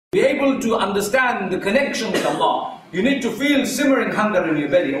Be able to understand the connection with Allah, you need to feel simmering hunger in your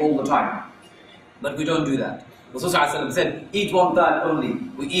belly all the time. But we don't do that. Rasulullah said, eat 1/3 only.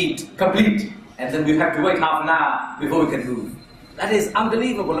 We eat complete, and then we have to wait half an hour before we can move. That is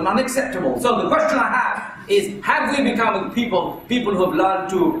unbelievable and unacceptable. So the question I have is, have we become people who have learned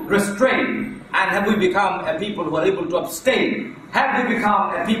to restrain? And have we become a people who are able to abstain? Have we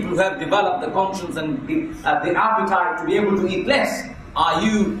become a people who have developed the conscience and the appetite to be able to eat less? Are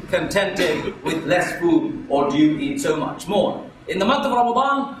you contented with less food, or do you eat so much more? In the month of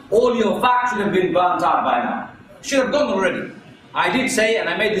Ramadan, all your fat should have been burnt out by now. Should have gone already. I did say, and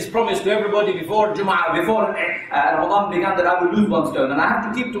I made this promise to everybody before Ramadan began, that I would lose 1 stone. And I have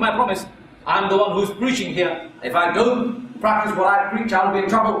to keep to my promise. I'm the one who's preaching here. If I don't practice what I preach, I'll be in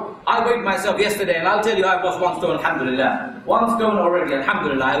trouble. I weighed myself yesterday, and I'll tell you I've lost 1 stone, alhamdulillah. 1 stone already,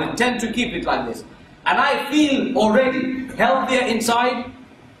 alhamdulillah. I intend to keep it like this. And I feel already healthier inside.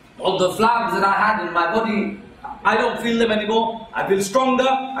 All the flabs that I had in my body, I don't feel them anymore. I feel stronger,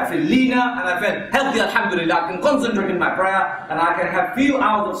 I feel leaner, and I feel healthy, alhamdulillah. I can concentrate in my prayer, and I can have few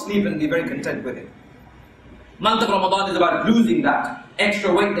hours of sleep and be very content with it. Month of Ramadan is about losing that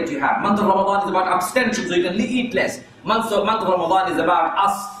extra weight that you have. Month of Ramadan is about abstention, so you can eat less. Month of Ramadan is about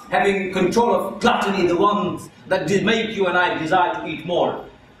us having control of gluttony, the ones that make you and I desire to eat more.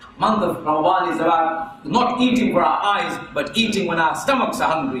 Month of Ramadan is about not eating for our eyes, but eating when our stomachs are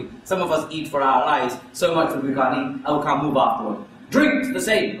hungry. Some of us eat for our eyes, so much that we can't eat, and we can't move afterward. Drink, the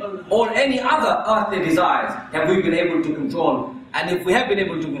same, or any other earthly desires have we been able to control. And if we have been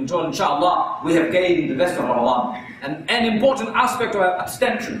able to control, inshallah, we have gained the best of Ramadan. And an important aspect of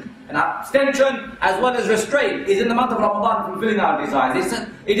abstention, and abstention as well as restraint, is in the month of Ramadan fulfilling our desires.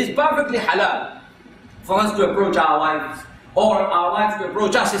 It is perfectly halal for us to approach our wives, or our wives to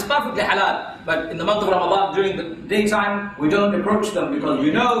approach us. Is perfectly halal. But in the month of Ramadan, during the daytime, we don't approach them, because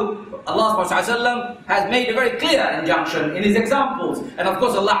you know Allah ﷺ has made a very clear injunction in His examples. And of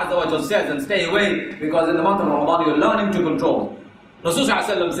course Allah Azza wa Jalla says, and stay away, because in the month of Ramadan you're learning to control. Rasulullah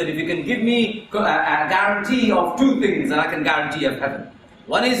ﷺ said, if you can give me a guarantee of 2 things, then I can guarantee of heaven.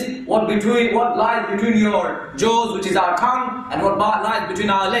 One is what lies between your jaws, which is our tongue, and what lies between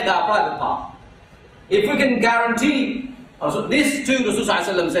our leg, our private part. If we can guarantee, also this too, Rasulullah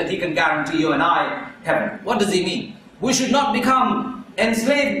ﷺ said, He can guarantee you and I heaven. What does He mean? We should not become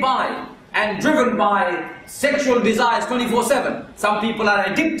enslaved by and driven by sexual desires 24/7. Some people are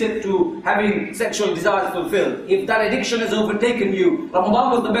addicted to having sexual desires fulfilled. If that addiction has overtaken you,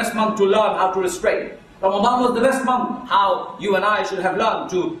 Ramadan was the best month to learn how to restrain. Ramadan was the best month how you and I should have learned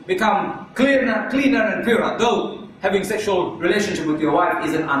to become cleaner and purer. Though having sexual relationship with your wife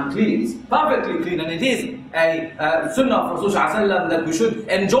isn't unclean, it's perfectly clean, and it is a sunnah for Rasulullah that we should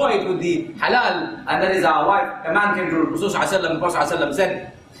enjoy it with the halal, and that is our wife. A man came to Rasulullah, Rasulullah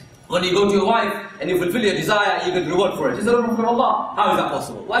said, when you go to your wife and you fulfill your desire, you get reward for it. He said, oh, from Allah, how is that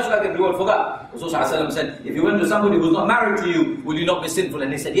possible? Why should I get reward for that? Rasulullah said, if you went to somebody who is not married to you, will you not be sinful?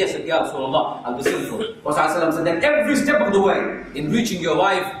 And he said, yes, Ya Rasulullah, I'll be sinful. Rasulullah said, then every step of the way, in reaching your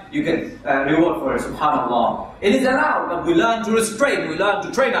wife, you get reward for it, subhanAllah. It is allowed, but we learn to restrain, we learn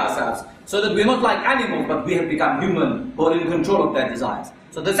to train ourselves, so that we are not like animals, but we have become human, who are in control of their desires.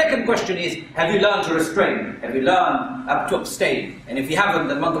 So the second question is, have you learned to restrain? Have you learned to abstain? And if you haven't,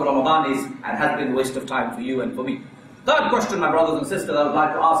 then the month of Ramadan is and has been a waste of time for you and for me. Third question, my brothers and sisters, I would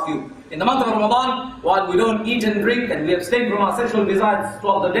like to ask you. In the month of Ramadan, while we don't eat and drink and we abstain from our sexual desires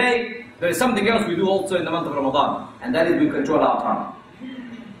throughout the day, there is something else we do also in the month of Ramadan, and that is we control our tongue.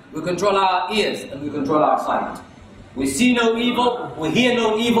 We control our ears and we control our sight. We see no evil, we hear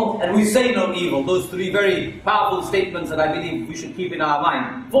no evil, and we say no evil. Those 3 very powerful statements that I believe we should keep in our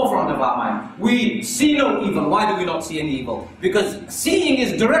mind, forefront of our mind. We see no evil. Why do we not see any evil? Because seeing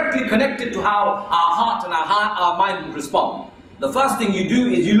is directly connected to how our heart and our mind would respond. The first thing you do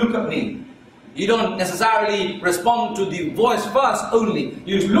is you look at me. You don't necessarily respond to the voice first only.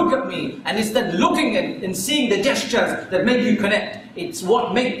 You look at me, and it's that looking and seeing the gestures that make you connect. It's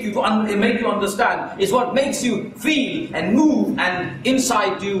what make you understand. It's what makes you feel and move, and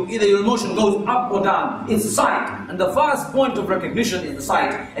inside you, either your emotion goes up or down. It's sight. And the first point of recognition is the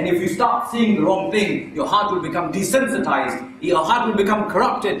sight. And if you start seeing the wrong thing, your heart will become desensitized. Your heart will become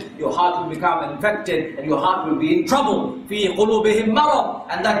corrupted. Your heart will become infected. And your heart will be in trouble. فِي قُلُوبِهِمْ مَرَضٍ.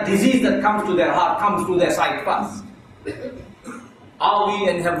 And that disease that comes to their heart comes through their sight first. Are we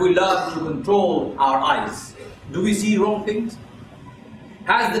and have we learned to control our eyes? Do we see wrong things?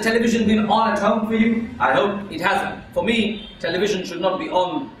 Has the television been on at home for you? I hope it hasn't. For me, television should not be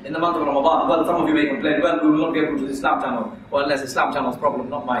on in the month of Ramadan. Well, some of you may complain, well, we will not be able to do the Islam channel. Well, unless Islam channel's problem,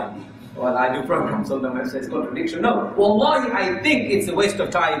 not mine. well, I do programs on them and say it's contradiction. No. Wallahi, I think it's a waste of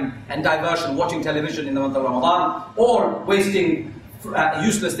time and diversion watching television in the month of Ramadan or wasting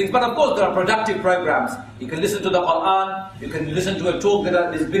useless things. But of course, there are productive programs. You can listen to the Quran, you can listen to a talk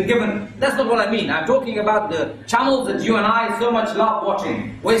that has been given. That's not what I mean. I'm talking about the channels that you and I so much love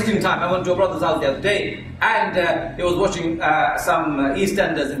watching, wasting time. I went to a brother's house the other day, and he was watching some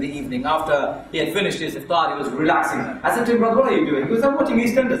EastEnders in the evening. After he had finished his iftar, he was relaxing. I said to him, brother, what are you doing? He goes, I'm watching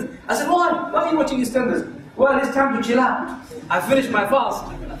EastEnders. I said, why? Why are you watching EastEnders? Well, it's time to chill out. I finished my fast.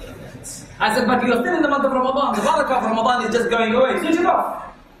 I said, but you're still in the month of Ramadan. The barakah of Ramadan is just going away. Switch it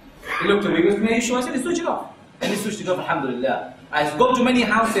off. He looked at me, he goes, are you sure? I said, switch it off. And he switched it off, alhamdulillah. I go to many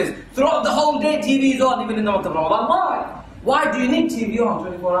houses. Throughout the whole day, TV is on, even in the month of Ramadan. Why? Why do you need TV on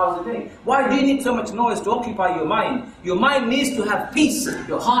 24 hours a day? Why do you need so much noise to occupy your mind? Your mind needs to have peace.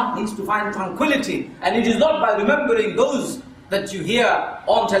 Your heart needs to find tranquility. And it is not by remembering those that you hear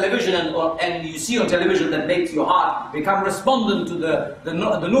on television and you see on television that makes your heart become respondent to the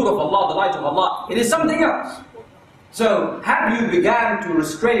nur of Allah, the light of Allah. It is something else. So, have you began to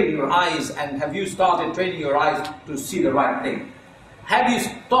restrain your eyes and have you started training your eyes to see the right thing? Have you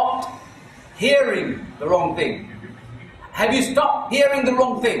stopped hearing the wrong thing? Have you stopped hearing the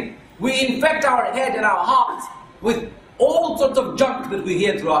wrong thing? We infect our head and our hearts with all sorts of junk that we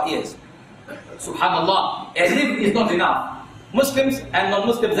hear through our ears. Subhanallah, as if it's not enough. Muslims and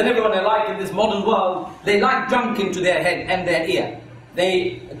non-Muslims and everyone alike in this modern world, they like junk into their head and their ear.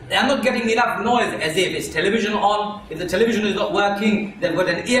 They are not getting enough noise as if it's television on. If the television is not working, they've got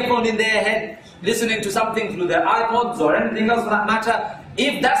an earphone in their head, listening to something through their iPods or anything else for that matter.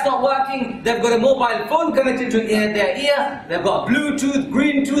 If that's not working, they've got a mobile phone connected to their ear. They've got Bluetooth,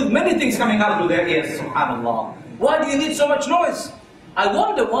 green tooth, many things coming out through their ears. Subhanallah. Why do you need so much noise? I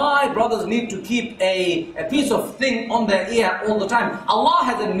wonder why brothers need to keep a piece of thing on their ear all the time. Allah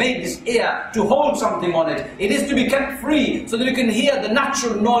hasn't made this ear to hold something on it. It is to be kept free so that you can hear the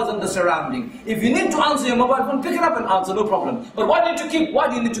natural noise and the surrounding. If you need to answer your mobile phone, pick it up and answer, no problem. But why do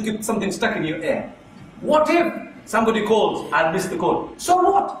you need to keep something stuck in your ear? What if somebody calls, I'll miss the call? So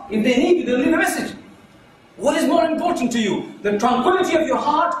what? If they need you, they'll leave a message. What is more important to you? The tranquility of your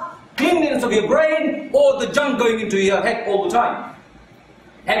heart, cleanliness of your brain, or the junk going into your head all the time?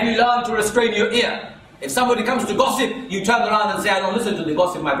 Have you learned to restrain your ear? If somebody comes to gossip, you turn around and say, I don't listen to the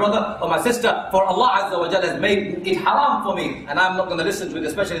gossip, my brother or my sister, for Allah Azza wa Jalla has made it haram for me, and I'm not going to listen to it,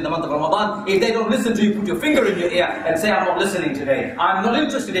 especially in the month of Ramadan. If they don't listen to you, put your finger in your ear and say, I'm not listening today. I'm not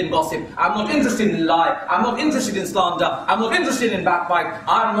interested in gossip. I'm not interested in lie. I'm not interested in slander. I'm not interested in backbite.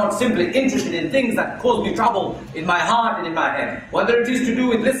 I'm not simply interested in things that cause me trouble in my heart and in my head. Whether it is to do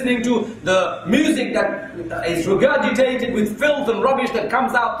with listening to the music that is regurgitated with filth and rubbish that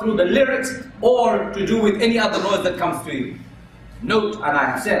comes out through the lyrics, or to do with any other noise that comes to you. Note, and I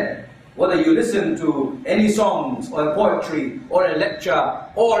have said, whether you listen to any songs or poetry or a lecture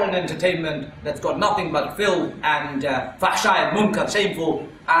or an entertainment that's got nothing but filth and fahsha and munkar, shameful,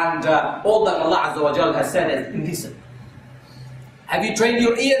 and all that Allah Azza wa Jal has said is indecent. Have you trained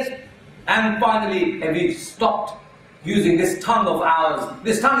your ears? And finally, have you stopped using this tongue of ours?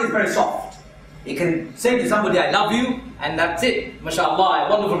 This tongue is very soft. It can say to somebody, I love you, and that's it. MashaAllah, a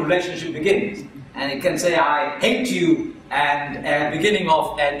wonderful relationship begins. And it can say, I hate you, and a beginning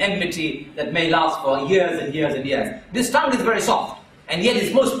of an enmity that may last for years and years and years. This tongue is very soft, and yet it's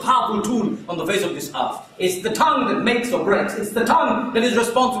the most powerful tool on the face of this earth. It's the tongue that makes or breaks. It's the tongue that is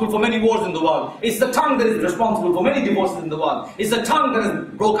responsible for many wars in the world. It's the tongue that is responsible for many divorces in the world. It's the tongue that has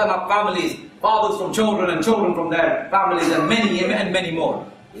broken up families, fathers from children and children from their families, and many more.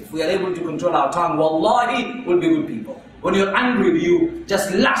 If we are able to control our tongue, wallahi, we'll be good people. When you're angry, you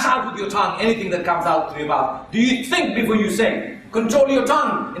just lash out with your tongue anything that comes out through your mouth. Do you think before you say? Control your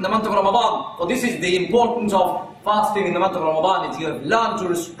tongue in the month of Ramadan. For this is the importance of fasting in the month of Ramadan. Is you have learned to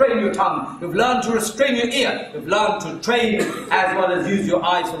restrain your tongue. You've learned to restrain your ear. You've learned to train as well as use your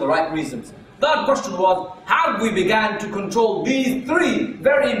eyes for the right reasons. Third question was, have we began to control these three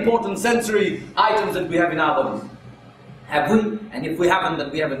very important sensory items that we have in our bodies? Have we? And if we haven't,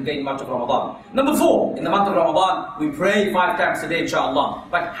 then we haven't gained much of Ramadan. Number 4, in the month of Ramadan, we pray 5 times a day, inshallah.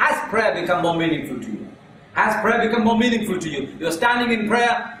 But has prayer become more meaningful to you? Has prayer become more meaningful to you? You're standing in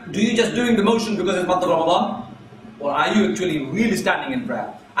prayer, do you just doing the motion because it's month of Ramadan? Or are you actually really standing in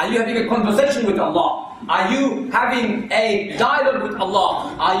prayer? Are you having a conversation with Allah? Are you having a dialogue with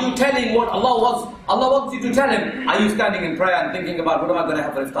Allah? Are you telling what Allah wants you to tell Him? Are you standing in prayer and thinking about what am I going to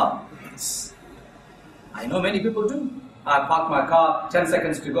have for iftar? I know many people do. I park my car, 10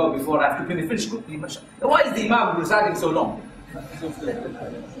 seconds to go before I have to finish quickly. Why is the Imam reciting so long?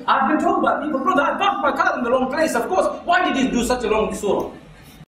 I've been told by people, brother, I parked my car in the wrong place, of course. Why did he do such a long surah?